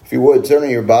If you would, turn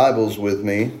your Bibles with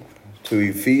me to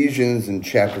Ephesians in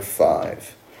chapter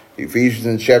 5. Ephesians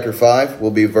in chapter 5 will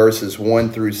be verses 1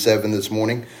 through 7 this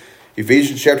morning.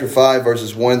 Ephesians chapter 5,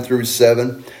 verses 1 through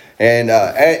 7. And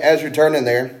as you're turning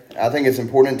there, I think it's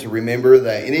important to remember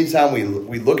that anytime we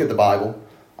look at the Bible,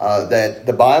 that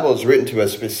the Bible is written to a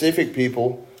specific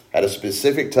people at a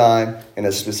specific time in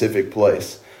a specific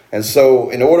place. And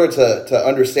so in order to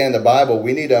understand the Bible,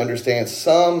 we need to understand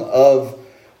some of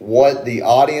what the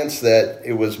audience that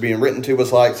it was being written to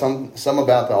was like, some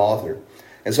about the author.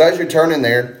 And so as you're turning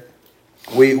there,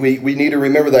 we need to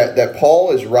remember that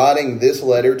Paul is writing this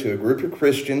letter to a group of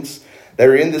Christians that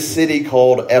are in the city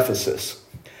called Ephesus.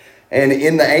 And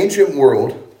in the ancient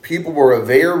world, people were a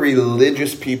very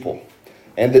religious people.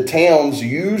 And the towns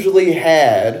usually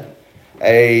had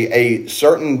a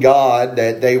certain god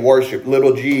that they worshiped,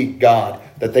 little g god,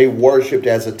 that they worshipped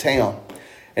as a town.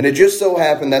 And it just so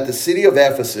happened that the city of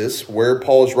Ephesus, where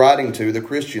Paul is writing to the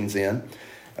Christians in,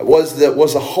 was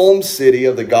the home city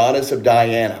of the goddess of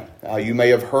Diana. You may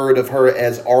have heard of her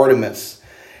as Artemis.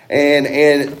 And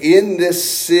in this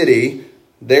city,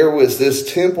 there was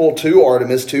this temple to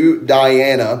Artemis, to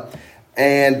Diana.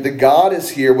 And the goddess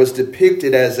here was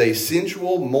depicted as a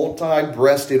sensual,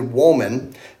 multi-breasted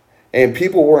woman. And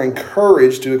people were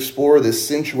encouraged to explore this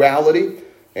sensuality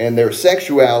and their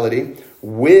sexuality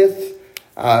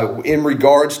in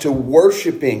regards to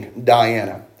worshiping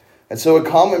Diana. And so a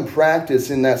common practice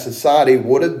in that society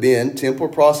would have been temple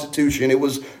prostitution. It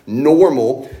was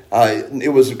normal.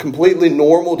 It was completely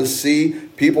normal to see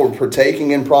people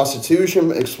partaking in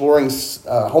prostitution, exploring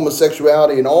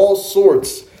homosexuality, and all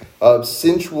sorts of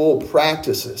sensual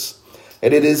practices.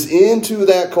 And it is into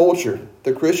that culture,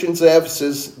 the Christians of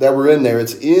Ephesus that were in there,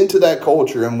 it's into that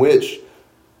culture in which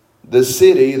the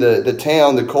city, the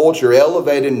town, the culture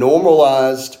elevated,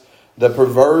 normalized the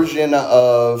perversion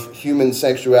of human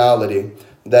sexuality,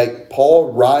 that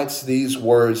Paul writes these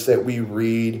words that we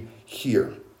read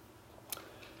here.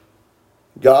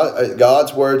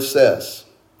 God's word says,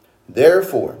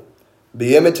 "Therefore,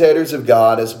 be imitators of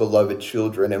God as beloved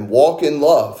children, and walk in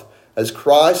love, as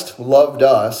Christ loved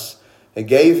us and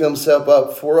gave himself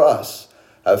up for us,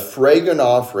 a fragrant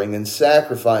offering and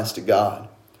sacrifice to God.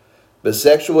 But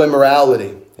sexual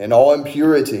immorality and all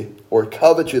impurity or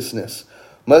covetousness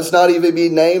must not even be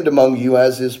named among you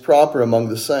as is proper among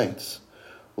the saints.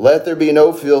 Let there be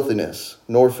no filthiness,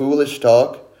 nor foolish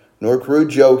talk, nor crude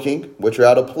joking, which are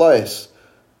out of place.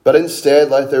 But instead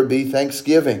let there be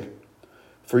thanksgiving.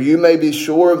 For you may be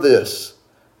sure of this,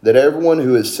 that everyone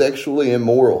who is sexually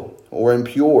immoral or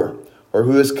impure, or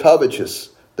who is covetous,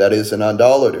 that is, an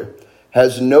idolater,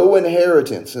 has no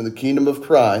inheritance in the kingdom of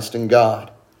Christ and God.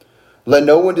 Let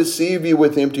no one deceive you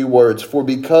with empty words, for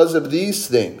because of these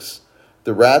things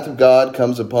the wrath of God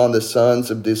comes upon the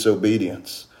sons of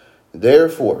disobedience.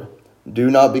 Therefore, do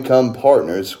not become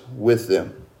partners with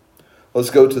them."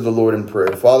 Let's go to the Lord in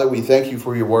prayer. Father, we thank you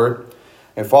for your word.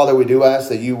 And Father, we do ask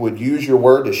that you would use your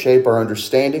word to shape our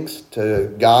understandings, to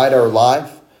guide our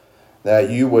life, that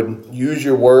you would use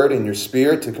your word and your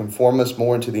spirit to conform us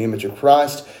more into the image of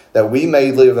Christ, that we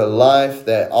may live a life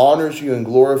that honors you and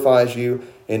glorifies you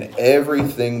in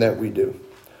everything that we do.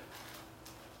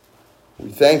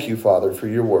 We thank you, Father, for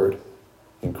your word.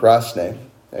 In Christ's name,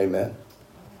 amen.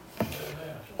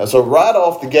 And so right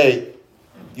off the gate,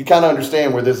 you kind of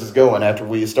understand where this is going after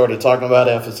we started talking about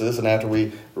Ephesus and after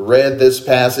we read this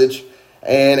passage.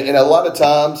 And a lot of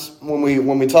times when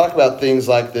we talk about things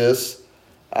like this,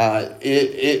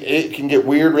 it can get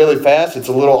weird really fast. It's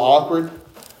a little awkward.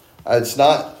 It's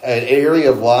not an area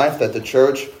of life that the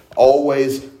church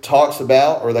always talks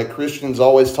about or that Christians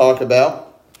always talk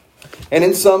about. And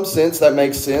in some sense that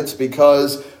makes sense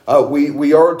because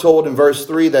we are told in verse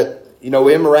 3 that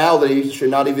immorality should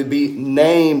not even be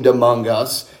named among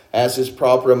us as is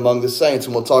proper among the saints.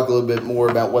 And we'll talk a little bit more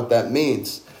about what that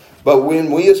means. But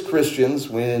when we as Christians,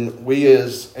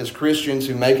 as Christians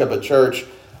who make up a church,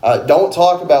 don't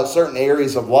talk about certain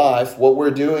areas of life, what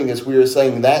we're doing is we are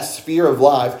saying that sphere of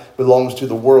life belongs to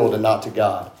the world and not to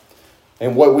God.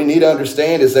 And what we need to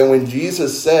understand is that when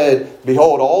Jesus said,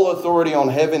 "Behold, all authority on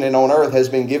heaven and on earth has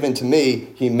been given to me,"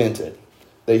 he meant it.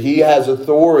 That he has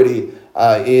authority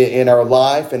in our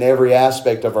life, in every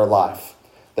aspect of our life.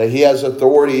 That he has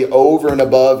authority over and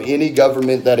above any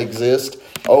government that exists,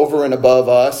 over and above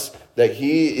us. That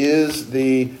he is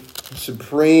the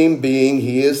supreme being,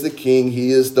 he is the king,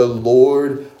 he is the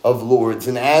Lord of lords.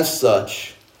 And as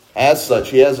such,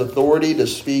 he has authority to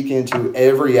speak into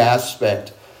every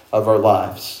aspect of our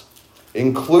lives,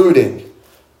 including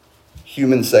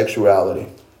human sexuality.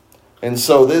 And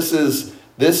so this is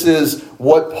This is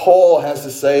what Paul has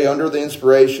to say under the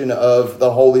inspiration of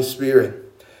the Holy Spirit.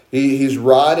 He's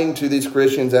writing to these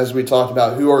Christians, as we talked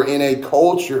about, who are in a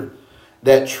culture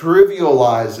that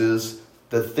trivializes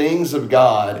the things of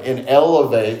God and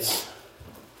elevates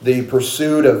the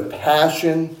pursuit of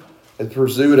passion, the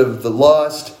pursuit of the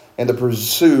lust, and the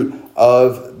pursuit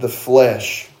of the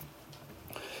flesh.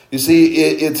 You see,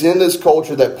 it's in this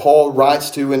culture that Paul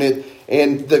writes to,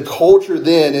 and the culture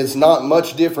then is not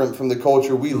much different from the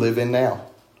culture we live in now.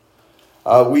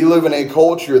 We live in a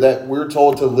culture that we're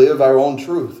told to live our own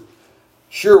truth.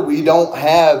 Sure, we don't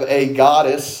have a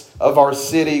goddess of our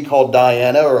city called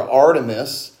Diana or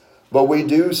Artemis, but we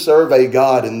do serve a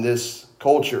God in this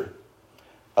culture,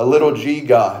 a little g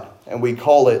God, and we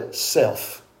call it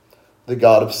self, the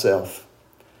God of self.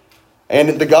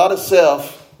 And the God of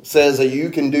self says that you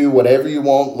can do whatever you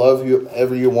want, love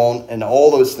whoever you want, and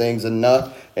all those things, and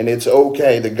it's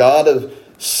okay. The God of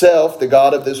self, the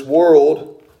God of this world,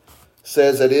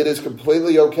 says that it is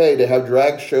completely okay to have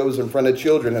drag shows in front of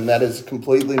children, and that is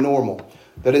completely normal.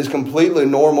 That is completely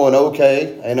normal and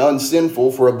okay and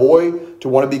unsinful for a boy to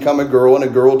want to become a girl and a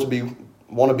girl to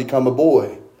want to become a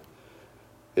boy.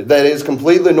 That is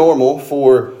completely normal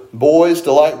for boys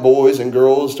to like boys and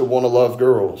girls to want to love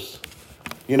girls.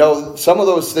 You know, some of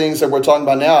those things that we're talking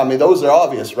about now, I mean, those are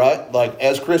obvious, right? Like,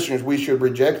 as Christians, we should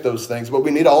reject those things. But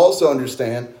we need to also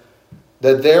understand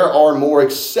that there are more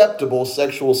acceptable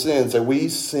sexual sins that we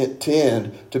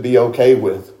tend to be okay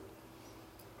with.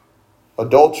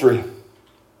 Adultery.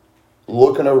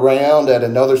 Looking around at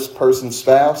another person's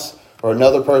spouse or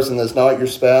another person that's not your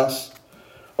spouse.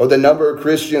 Or the number of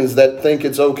Christians that think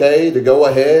it's okay to go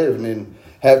ahead and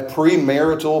have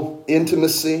premarital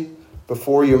intimacy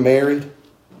before you're married,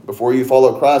 before you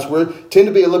follow Christ. We tend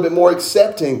to be a little bit more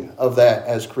accepting of that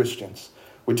as Christians.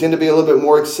 We tend to be a little bit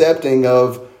more accepting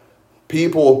of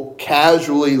people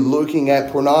casually looking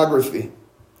at pornography.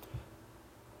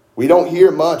 We don't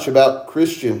hear much about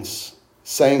Christians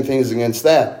saying things against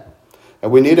that.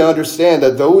 And we need to understand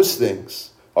that those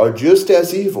things are just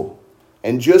as evil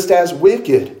and just as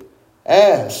wicked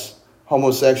as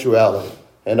homosexuality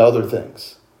and other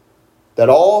things. That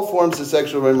all forms of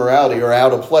sexual immorality are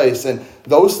out of place. And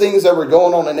those things that were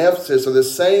going on in Ephesus are the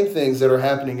same things that are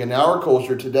happening in our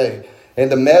culture today.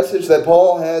 And the message that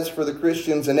Paul has for the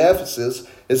Christians in Ephesus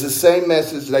is the same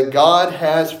message that God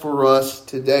has for us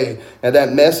today. And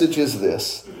that message is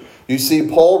this. You see,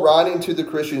 Paul writing to the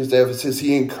Christians in Ephesus,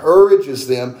 he encourages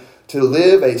them to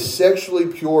live a sexually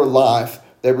pure life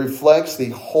that reflects the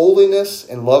holiness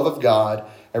and love of God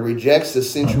and rejects the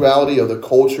sensuality of the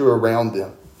culture around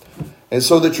them. And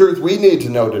so the truth we need to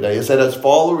know today is that as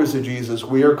followers of Jesus,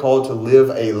 we are called to live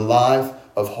a life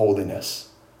of holiness.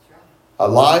 A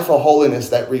life of holiness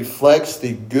that reflects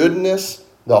the goodness,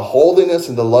 the holiness,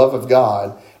 and the love of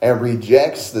God and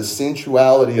rejects the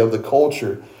sensuality of the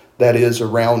culture that is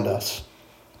around us.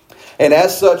 And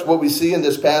as such, what we see in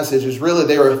this passage is really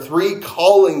there are three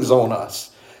callings on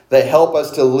us that help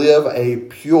us to live a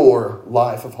pure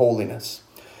life of holiness.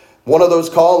 One of those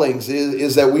callings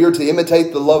is that we are to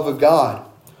imitate the love of God.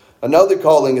 Another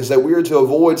calling is that we are to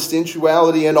avoid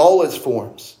sensuality in all its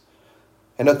forms.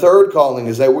 And a third calling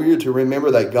is that we are to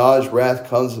remember that God's wrath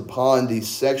comes upon the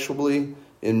sexually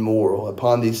immoral,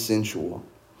 upon the sensual.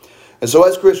 And so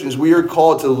as Christians, we are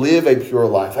called to live a pure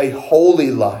life, a holy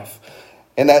life.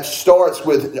 And that starts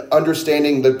with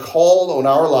understanding the call on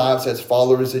our lives as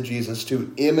followers of Jesus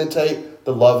to imitate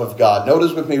the love of God.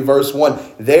 Notice with me verse 1.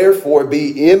 Therefore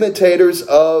be imitators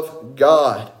of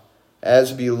God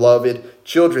as beloved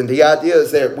children. The idea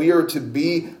is that we are to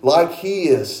be like He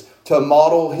is, to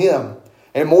model Him.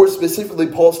 And more specifically,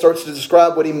 Paul starts to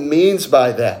describe what he means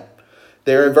by that.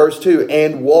 There in verse 2,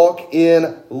 and walk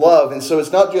in love. And so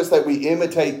it's not just that we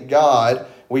imitate God.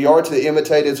 We are to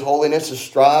imitate His holiness, to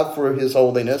strive for His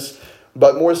holiness.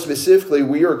 But more specifically,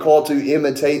 we are called to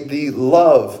imitate the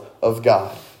love of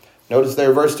God. Notice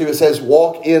there, verse 2, it says,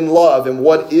 walk in love. And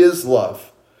what is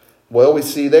love? Well, we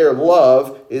see there,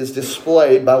 love is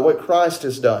displayed by what Christ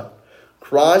has done.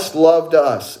 Christ loved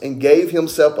us and gave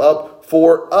Himself up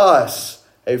for us,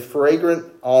 a fragrant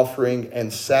offering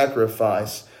and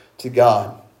sacrifice to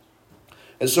God.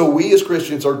 And so we as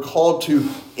Christians are called to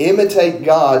imitate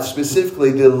God,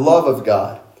 specifically the love of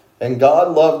God. And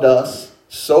God loved us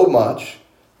so much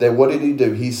that what did He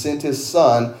do? He sent His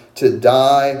Son to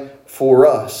die for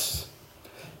us.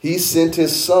 He sent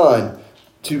His Son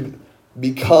to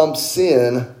become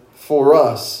sin for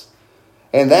us.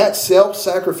 And that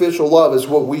self-sacrificial love is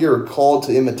what we are called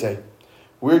to imitate.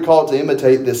 We're called to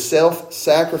imitate the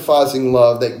self-sacrificing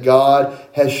love that God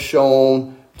has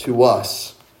shown to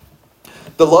us.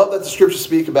 The love that the scriptures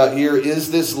speak about here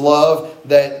is this love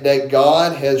that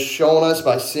God has shown us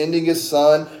by sending His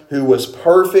Son, who was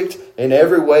perfect in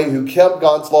every way, who kept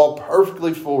God's law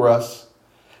perfectly for us,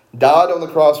 died on the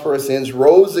cross for our sins,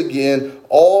 rose again,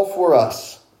 all for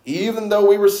us. Even though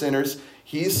we were sinners,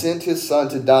 He sent His Son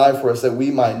to die for us, that we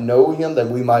might know Him, that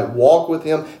we might walk with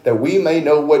Him, that we may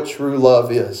know what true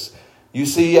love is. You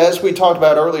see, as we talked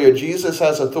about earlier, Jesus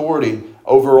has authority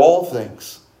over all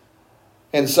things.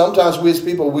 And sometimes we as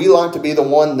people, we like to be the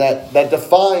one that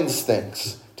defines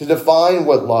things, to define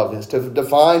what love is, to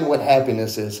define what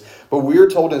happiness is. But we're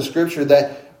told in Scripture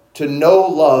that to know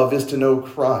love is to know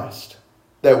Christ.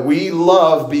 That we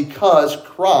love because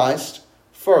Christ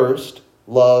first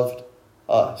loved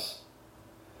us.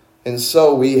 And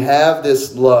so we have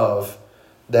this love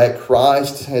that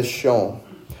Christ has shown.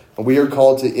 And we are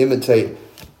called to imitate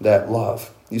that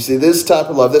love. You see, this type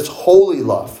of love, this holy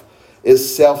love,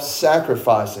 is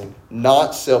self-sacrificing,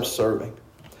 not self-serving.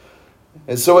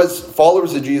 And so as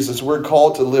followers of Jesus, we're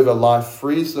called to live a life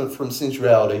free from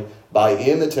sensuality by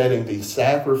imitating the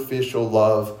sacrificial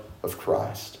love of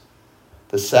Christ.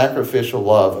 The sacrificial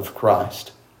love of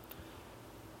Christ.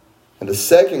 And the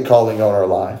second calling on our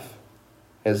life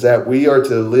is that we are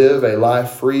to live a life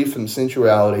free from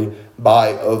sensuality by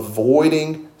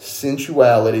avoiding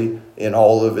sensuality in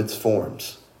all of its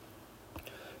forms.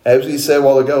 As we said a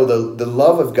while ago, the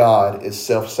love of God is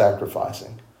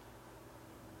self-sacrificing.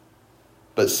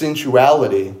 But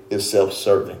sensuality is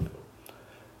self-serving.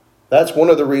 That's one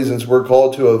of the reasons we're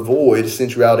called to avoid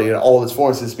sensuality in all its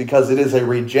forms, is because it is a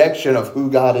rejection of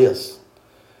who God is.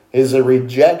 It is a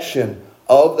rejection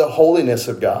of the holiness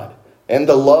of God and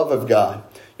the love of God.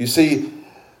 You see,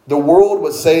 the world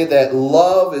would say that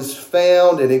love is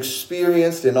found and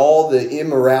experienced in all the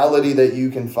immorality that you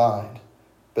can find.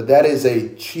 But that is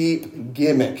a cheap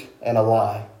gimmick and a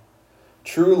lie.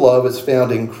 True love is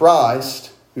found in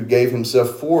Christ, who gave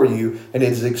Himself for you, and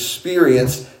is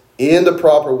experienced in the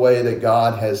proper way that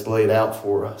God has laid out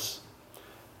for us.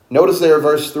 Notice there,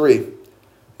 verse 3.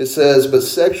 It says, "But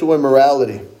sexual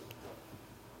immorality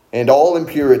and all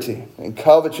impurity and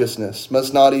covetousness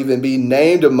must not even be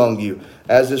named among you,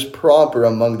 as is proper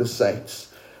among the saints."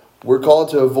 We're called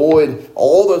to avoid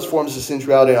all those forms of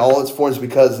sensuality and all its forms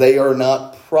because they are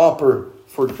not proper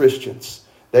for Christians.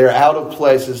 They are out of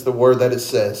place, is the word that it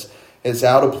says. It's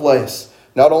out of place.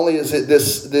 Not only is it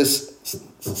this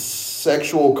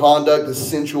sexual conduct, this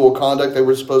sensual conduct that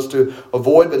we're supposed to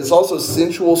avoid, but it's also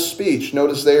sensual speech.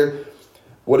 Notice there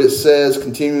what it says,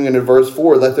 continuing in verse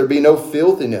 4, "Let there be no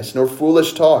filthiness, nor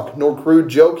foolish talk, nor crude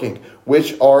joking,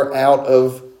 which are out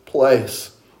of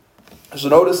place." So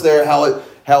notice there how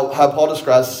Paul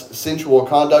describes sensual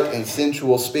conduct and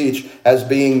sensual speech as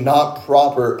being not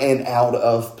proper and out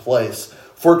of place.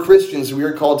 For Christians, we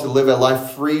are called to live a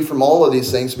life free from all of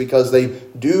these things because they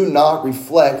do not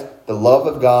reflect the love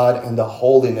of God and the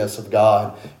holiness of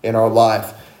God in our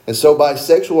life. And so by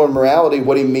sexual immorality,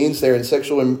 what he means there in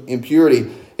sexual impurity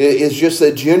is just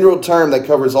a general term that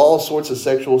covers all sorts of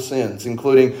sexual sins,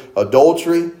 including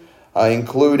adultery,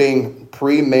 including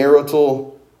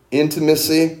premarital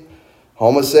intimacy,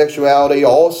 homosexuality,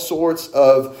 all sorts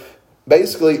of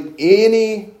basically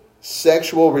any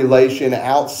sexual relation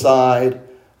outside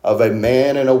of a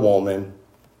man and a woman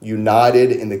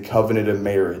united in the covenant of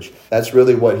marriage. That's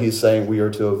really what he's saying we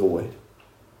are to avoid.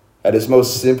 At its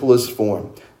most simplest form.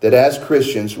 That as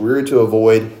Christians, we are to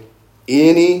avoid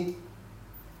any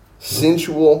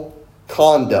sensual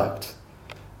conduct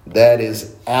that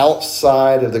is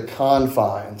outside of the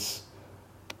confines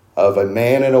of a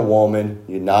man and a woman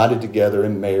united together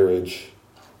in marriage.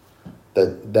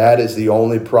 That is the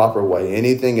only proper way.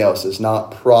 Anything else is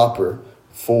not proper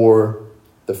for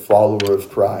the follower of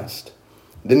Christ.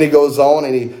 Then he goes on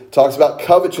and he talks about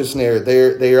covetousness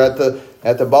there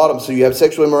at the bottom. So you have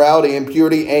sexual immorality,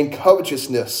 impurity, and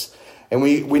covetousness. And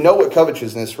we know what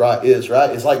covetousness is, right?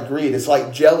 It's like greed. It's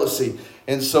like jealousy.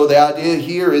 And so the idea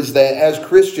here is that as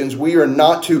Christians, we are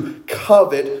not to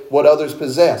covet what others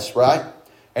possess, right?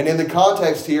 And in the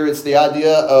context here, it's the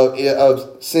idea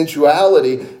of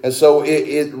sensuality. And so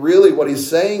it really, what he's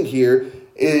saying here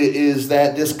is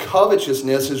that this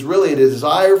covetousness is really a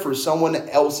desire for someone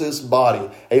else's body,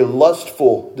 a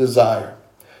lustful desire.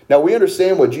 Now, we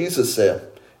understand what Jesus said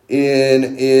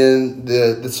in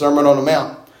the Sermon on the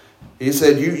Mount. He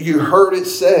said, you heard it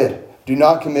said, do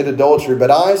not commit adultery.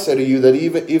 But I say to you that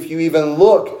even if you even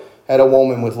look at a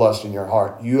woman with lust in your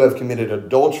heart, you have committed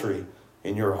adultery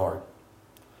in your heart.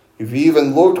 If you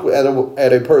even looked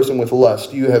at a person with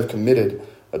lust, you have committed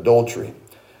adultery.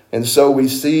 And so we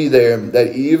see there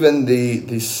that even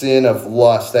the sin of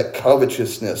lust, that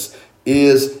covetousness,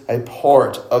 is a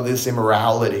part of this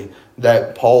immorality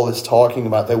that Paul is talking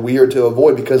about, that we are to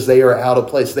avoid because they are out of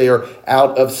place. They are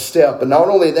out of step. But not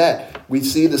only that, we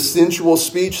see the sensual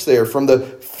speech there, from the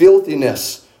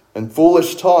filthiness and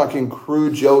foolish talk and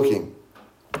crude joking.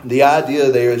 The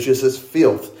idea there is just this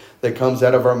filth that comes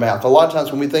out of our mouth. A lot of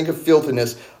times when we think of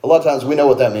filthiness, a lot of times we know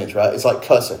what that means, right? It's like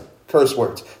cussing, curse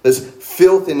words. This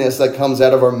filthiness that comes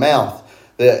out of our mouth.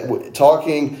 That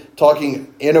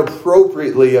talking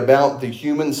inappropriately about the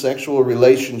human sexual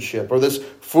relationship, or this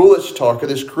foolish talk, or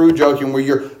this crude joking where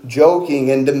you're joking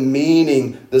and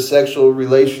demeaning the sexual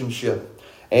relationship.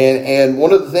 And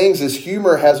one of the things is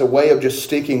humor has a way of just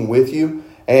sticking with you.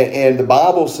 And the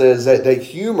Bible says that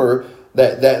humor,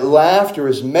 that laughter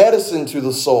is medicine to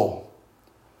the soul.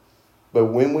 But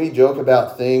when we joke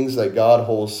about things that God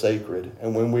holds sacred,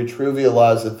 and when we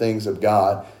trivialize the things of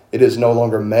God, it is no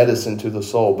longer medicine to the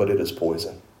soul, but it is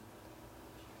poison.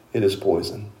 It is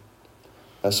poison.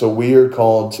 And so we are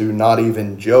called to not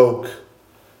even joke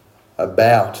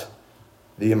about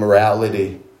the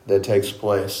immorality that takes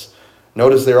place.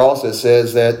 Notice there also it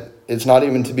says that it's not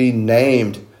even to be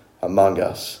named among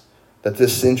us. That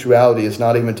this sensuality is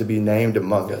not even to be named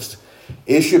among us.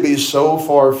 It should be so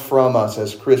far from us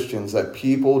as Christians that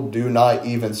people do not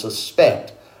even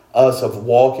suspect us of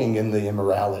walking in the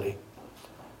immorality.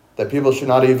 That people should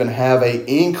not even have an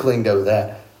inkling of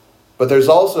that. But there's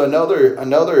also another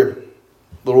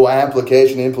little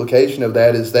implication of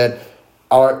that is that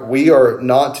we are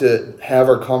not to have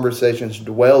our conversations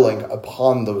dwelling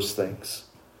upon those things.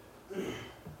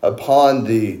 Upon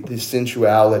the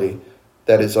sensuality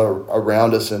that is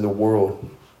around us in the world.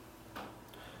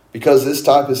 Because this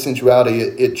type of sensuality,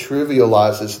 it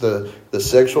trivializes the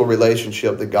sexual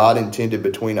relationship that God intended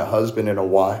between a husband and a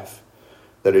wife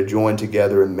that are joined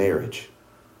together in marriage.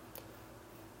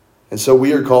 And so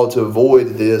we are called to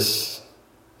avoid this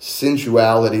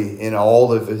sensuality in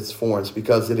all of its forms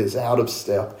because it is out of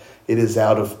step. It is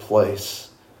out of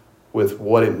place with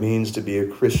what it means to be a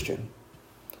Christian.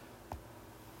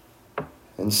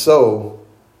 And so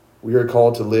we are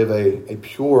called to live a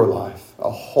pure life, a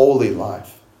holy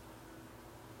life,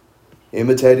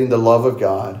 imitating the love of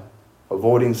God,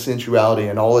 avoiding sensuality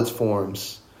in all its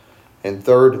forms. And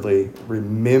thirdly,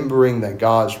 remembering that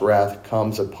God's wrath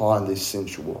comes upon the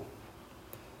sensual.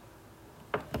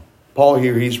 Paul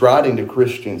here, he's writing to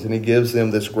Christians and he gives them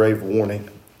this grave warning.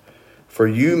 For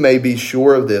you may be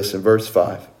sure of this, in verse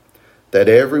 5, that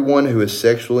everyone who is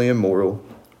sexually immoral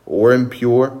or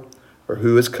impure or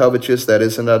who is covetous, that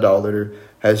is an idolater,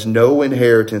 has no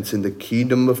inheritance in the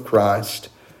kingdom of Christ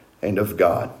and of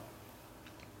God.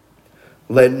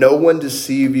 Let no one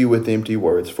deceive you with empty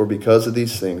words, for because of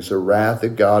these things, the wrath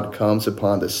of God comes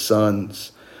upon the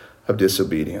sons of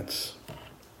disobedience.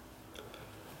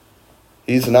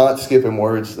 He's not skipping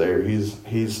words there.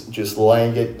 He's just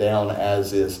laying it down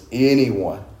as is.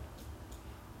 Anyone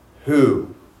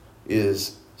who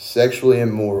is sexually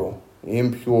immoral,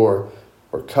 impure,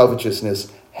 or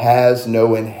covetousness has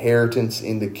no inheritance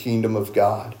in the kingdom of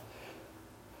God.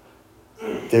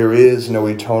 There is no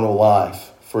eternal life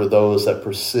for those that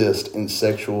persist in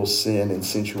sexual sin and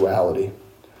sensuality.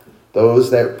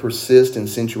 Those that persist in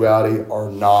sensuality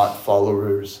are not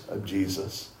followers of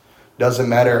Jesus. Doesn't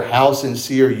matter how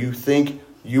sincere you think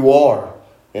you are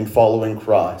in following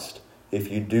Christ.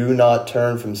 If you do not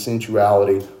turn from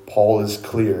sensuality, Paul is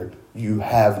clear, you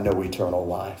have no eternal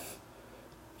life.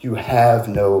 You have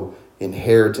no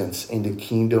inheritance in the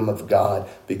kingdom of God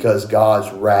because God's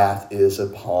wrath is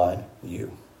upon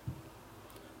you.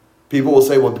 People will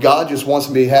say, well, God just wants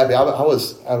me to be happy. I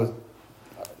was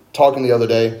talking the other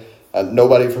day,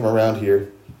 nobody from around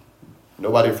here,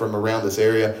 nobody from around this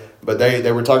area, but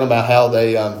they were talking about how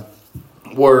they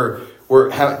were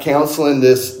counseling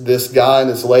this guy and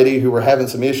this lady who were having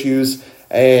some issues,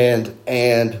 and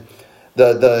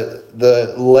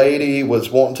the lady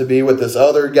was wanting to be with this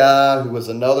other guy who was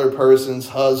another person's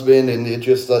husband, and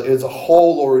it's a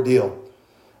whole ordeal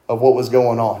of what was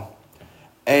going on.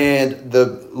 And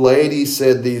the lady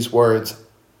said these words,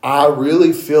 I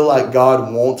really feel like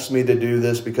God wants me to do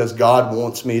this because God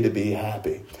wants me to be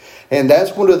happy. And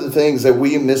that's one of the things that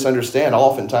we misunderstand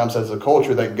oftentimes as a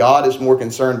culture, that God is more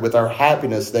concerned with our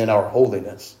happiness than our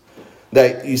holiness.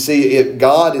 That you see,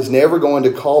 God is never going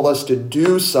to call us to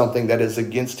do something that is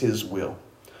against His will.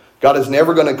 God is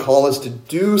never going to call us to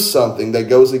do something that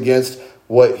goes against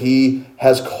what He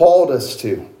has called us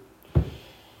to.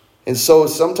 And so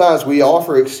sometimes we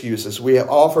offer excuses. We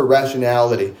offer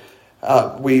rationality.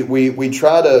 We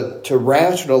try to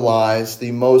rationalize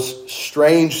the most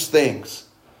strange things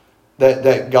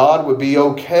That God would be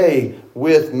okay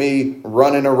with me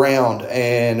running around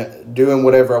and doing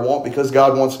whatever I want because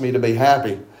God wants me to be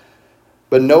happy.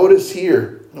 But notice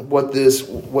here what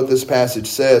this passage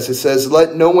says. It says,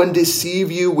 let no one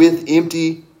deceive you with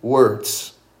empty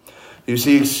words. You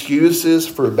see, excuses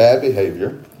for bad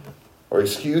behavior or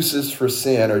excuses for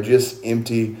sin are just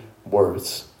empty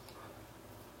words.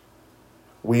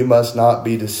 We must not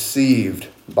be deceived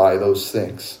by those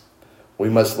things. We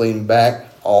must lean back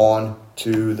on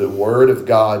to the Word of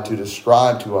God to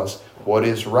describe to us what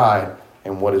is right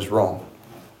and what is wrong.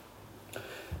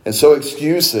 And so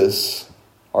excuses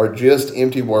are just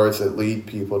empty words that lead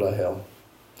people to hell.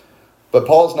 But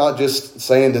Paul's not just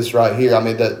saying this right here. I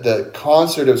mean, the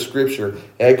concert of Scripture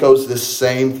echoes the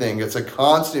same thing. It's a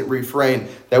constant refrain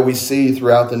that we see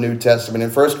throughout the New Testament.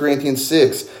 In 1 Corinthians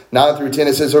 6, 9 through 10,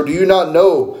 it says, or do you not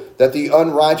know that the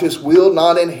unrighteous will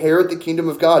not inherit the kingdom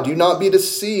of God? Do not be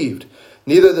deceived.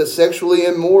 Neither the sexually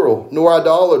immoral, nor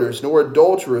idolaters, nor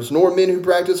adulterers, nor men who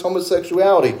practice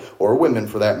homosexuality, or women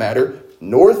for that matter,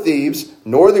 nor thieves,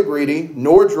 nor the greedy,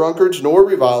 nor drunkards, nor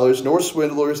revilers, nor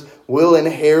swindlers will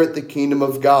inherit the kingdom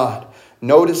of God.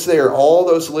 Notice there all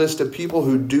those lists of people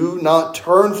who do not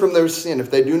turn from their sin.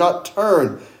 If they do not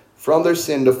turn from their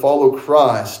sin to follow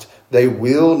Christ, they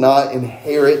will not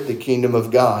inherit the kingdom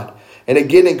of God. And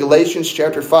again in Galatians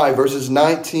chapter 5, verses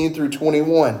 19 through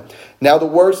 21. Now the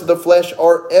works of the flesh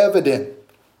are evident: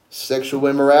 sexual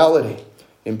immorality,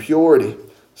 impurity,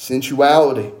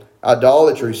 sensuality,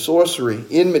 idolatry, sorcery,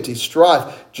 enmity,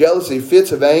 strife, jealousy,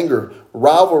 fits of anger,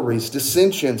 rivalries,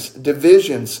 dissensions,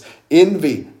 divisions,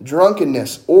 envy,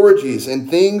 drunkenness, orgies, and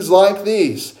things like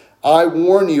these. I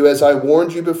warn you, as I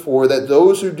warned you before, that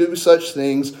those who do such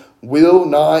things will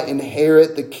not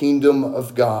inherit the kingdom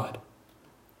of God.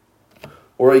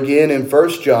 Or again in 1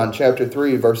 John chapter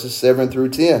 3, verses 7 through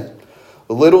 10.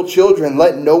 Little children,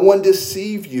 let no one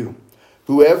deceive you.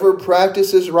 Whoever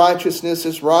practices righteousness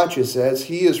is righteous as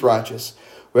he is righteous.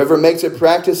 Whoever makes a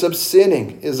practice of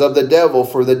sinning is of the devil,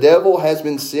 for the devil has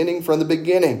been sinning from the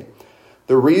beginning.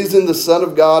 The reason the Son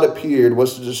of God appeared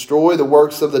was to destroy the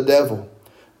works of the devil.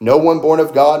 No one born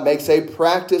of God makes a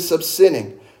practice of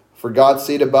sinning, for God's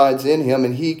seed abides in him,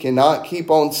 and he cannot keep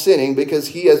on sinning because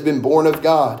he has been born of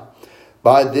God.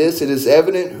 By this it is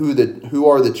evident who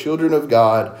are the children of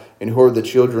God and who are the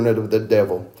children of the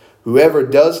devil. Whoever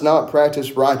does not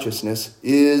practice righteousness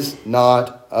is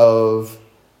not of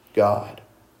God.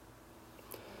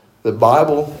 The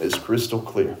Bible is crystal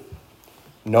clear.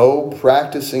 No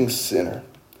practicing sinner,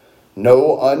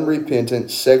 no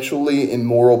unrepentant, sexually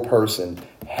immoral person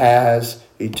has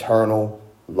eternal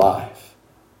life.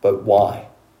 But why?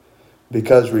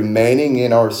 Because remaining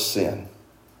in our sin,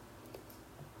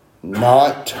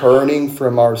 not turning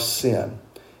from our sin,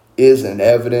 is an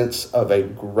evidence of a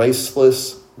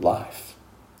graceless life.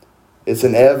 It's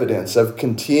an evidence of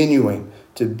continuing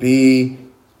to be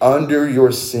under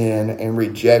your sin and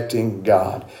rejecting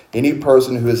God. Any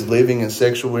person who is living in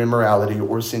sexual immorality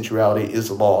or sensuality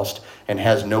is lost and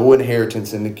has no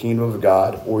inheritance in the kingdom of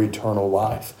God or eternal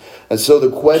life. And so the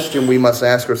question we must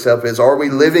ask ourselves is, are we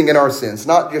living in our sins?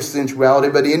 Not just sensuality,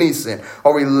 but any sin.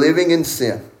 Are we living in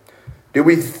sin? Do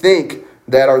we think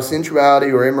that our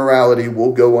sensuality or immorality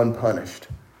will go unpunished?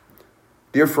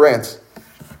 Dear friends,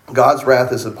 God's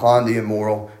wrath is upon the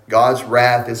immoral. God's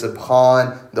wrath is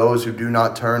upon those who do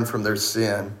not turn from their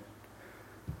sin.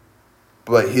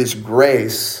 But His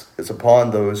grace is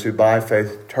upon those who by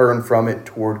faith turn from it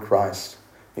toward Christ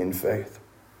in faith.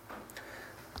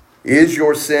 Is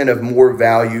your sin of more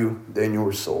value than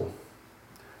your soul?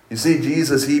 You see,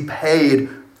 Jesus, He paid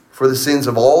for the sins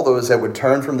of all those that would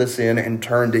turn from the sin and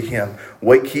turn to Him.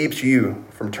 What keeps you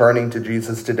from turning to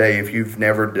Jesus today if you've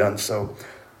never done so?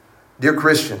 Dear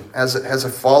Christian, as a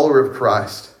follower of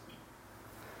Christ,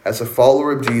 as a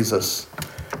follower of Jesus,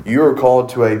 you are called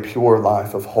to a pure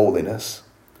life of holiness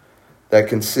that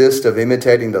consists of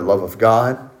imitating the love of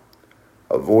God,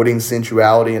 avoiding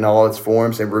sensuality in all its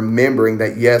forms, and remembering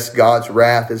that, yes, God's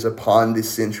wrath is upon the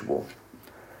sensual.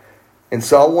 And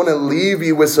so I want to leave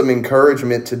you with some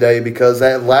encouragement today, because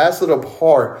that last little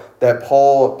part that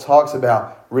Paul talks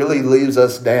about really leaves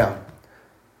us down.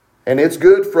 And it's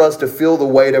good for us to feel the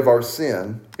weight of our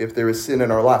sin if there is sin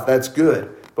in our life. That's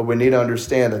good. But we need to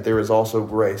understand that there is also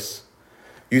grace.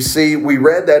 You see, we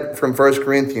read that from 1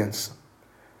 Corinthians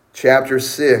chapter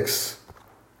 6,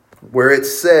 where it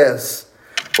says,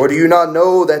 or do you not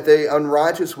know that the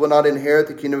unrighteous will not inherit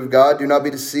the kingdom of God? Do not be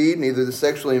deceived, neither the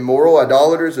sexually immoral,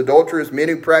 idolaters, adulterers, men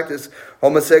who practice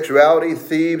homosexuality,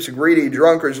 thieves, greedy,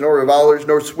 drunkards, nor revilers,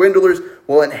 nor swindlers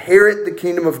will inherit the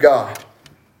kingdom of God.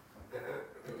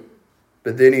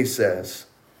 But then he says,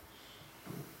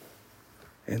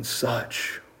 And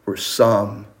such were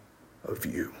some of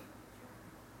you.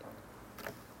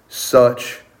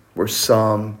 Such were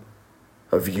some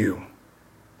of you.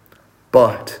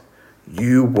 But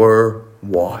you were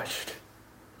washed.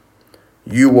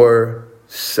 You were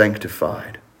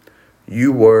sanctified.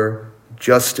 You were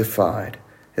justified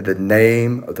in the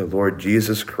name of the Lord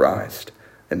Jesus Christ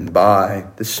and by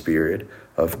the Spirit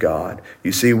of God.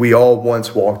 You see, we all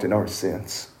once walked in our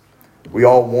sins. We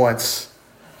all once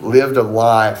lived a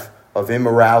life of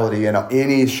immorality in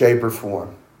any shape or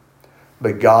form.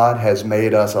 But God has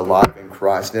made us alive in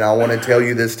Christ. And I want to tell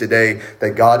you this today,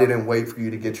 that God didn't wait for you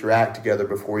to get your act together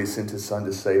before He sent His Son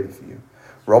to save you.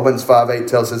 Romans 5:8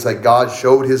 tells us that God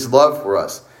showed His love for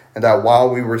us, and that while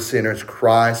we were sinners,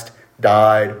 Christ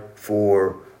died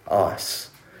for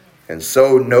us. And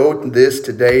so note this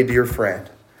today, dear friend,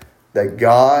 that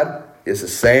God is the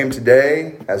same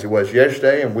today as He was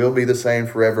yesterday and will be the same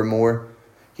forevermore.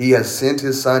 He has sent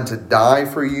His Son to die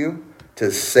for you,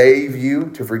 to save you,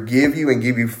 to forgive you, and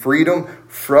give you freedom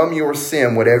from your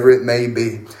sin, whatever it may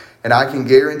be. And I can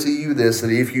guarantee you this, that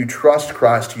if you trust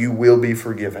Christ, you will be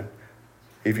forgiven.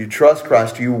 If you trust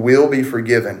Christ, you will be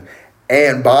forgiven.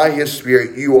 And by His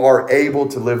Spirit, you are able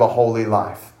to live a holy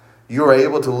life. You are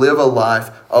able to live a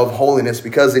life of holiness,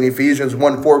 because in Ephesians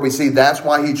 1:4 we see that's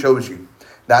why He chose you.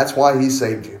 That's why He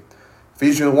saved you.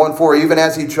 Ephesians 1:4, even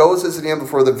as He chose us in Him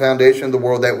before the foundation of the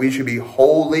world, that we should be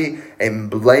holy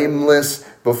and blameless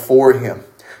before Him.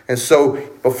 And so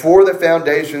before the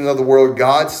foundation of the world,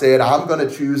 God said, I'm going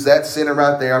to choose that sinner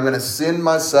right there. I'm going to send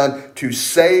my Son to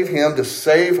save him, to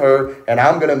save her, and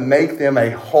I'm going to make them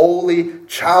a holy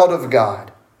child of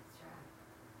God.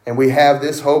 And we have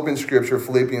this hope in Scripture,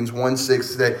 Philippians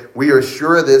 1:6, that we are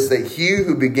sure of this, that He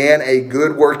who began a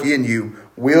good work in you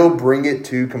will bring it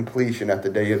to completion at the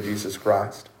day of Jesus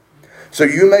Christ. So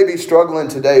you may be struggling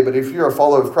today, but if you're a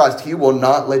follower of Christ, He will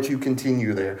not let you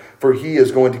continue there. For He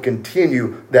is going to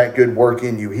continue that good work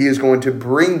in you. He is going to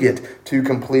bring it to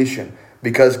completion,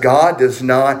 because God does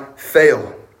not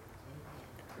fail.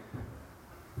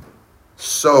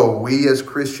 So we as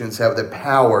Christians have the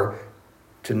power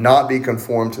to not be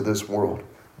conformed to this world,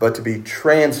 but to be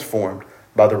transformed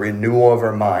by the renewal of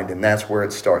our mind. And that's where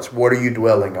it starts. What are you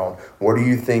dwelling on? What are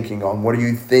you thinking on? What are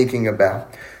you thinking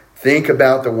about? Think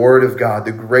about the Word of God,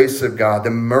 the grace of God, the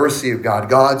mercy of God,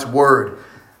 God's Word,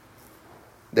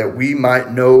 that we might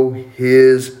know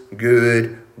His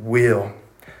good will.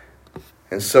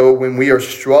 And so when we are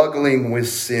struggling with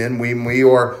sin, when we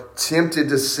are tempted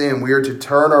to sin, we are to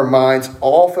turn our minds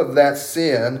off of that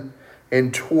sin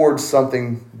and towards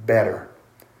something better.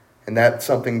 And that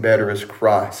something better is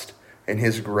Christ and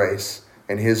His grace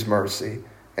and His mercy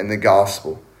and the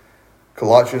gospel.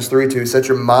 Colossians 3:2, set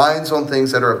your minds on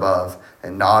things that are above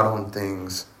and not on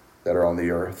things that are on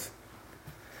the earth.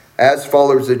 As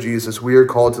followers of Jesus, we are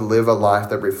called to live a life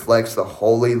that reflects the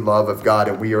holy love of God,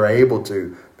 and we are able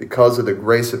to because of the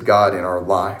grace of God in our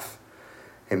life.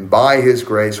 And by His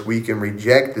grace, we can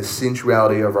reject the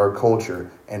sensuality of our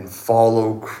culture and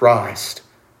follow Christ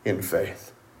in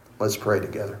faith. Let's pray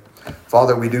together.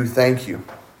 Father, we do thank You.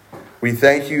 We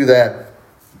thank You that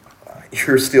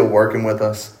You're still working with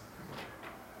us.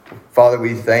 Father,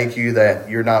 we thank You that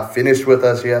You're not finished with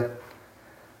us yet,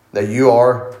 that You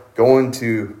are going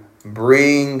to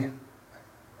bring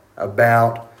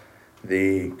about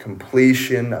the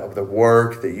completion of the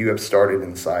work that You have started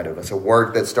inside of us, a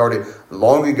work that started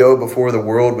long ago before the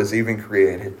world was even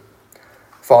created.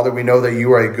 Father, we know that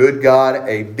You are a good God,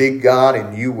 a big God,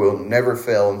 and You will never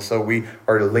fail. And so we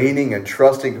are leaning and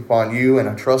trusting upon You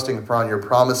and trusting upon Your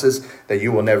promises that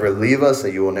You will never leave us,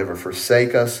 that You will never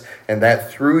forsake us, and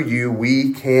that through You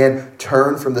we can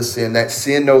turn from the sin. That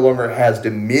sin no longer has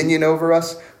dominion over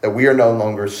us, that we are no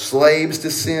longer slaves to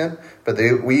sin, but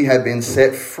that we have been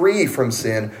set free from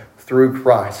sin through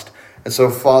Christ. And so,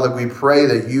 Father, we pray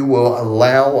that You will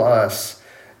allow us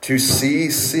to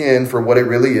see sin for what it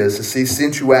really is, to see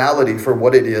sensuality for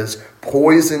what it is,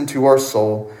 poison to our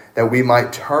soul, that we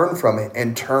might turn from it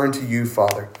and turn to You,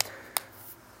 Father.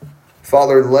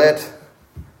 Father, let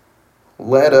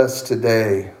us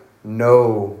today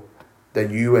know that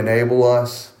You enable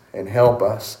us and help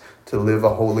us to live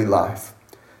a holy life.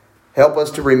 Help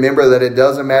us to remember that it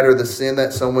doesn't matter the sin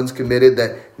that someone's committed,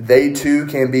 that they too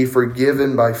can be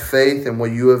forgiven by faith in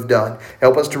what You have done.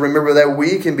 Help us to remember that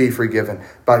we can be forgiven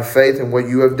by faith in what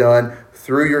You have done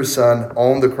through Your Son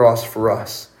on the cross for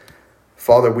us.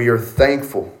 Father, we are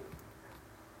thankful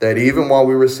that even while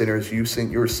we were sinners, You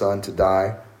sent Your Son to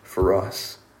die for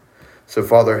us. So,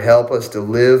 Father, help us to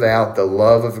live out the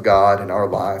love of God in our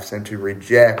lives and to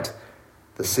reject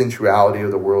the sensuality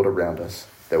of the world around us,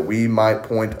 that we might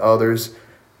point others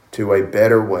to a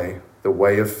better way, the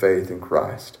way of faith in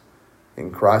Christ.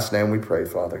 In Christ's name we pray,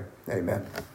 Father. Amen.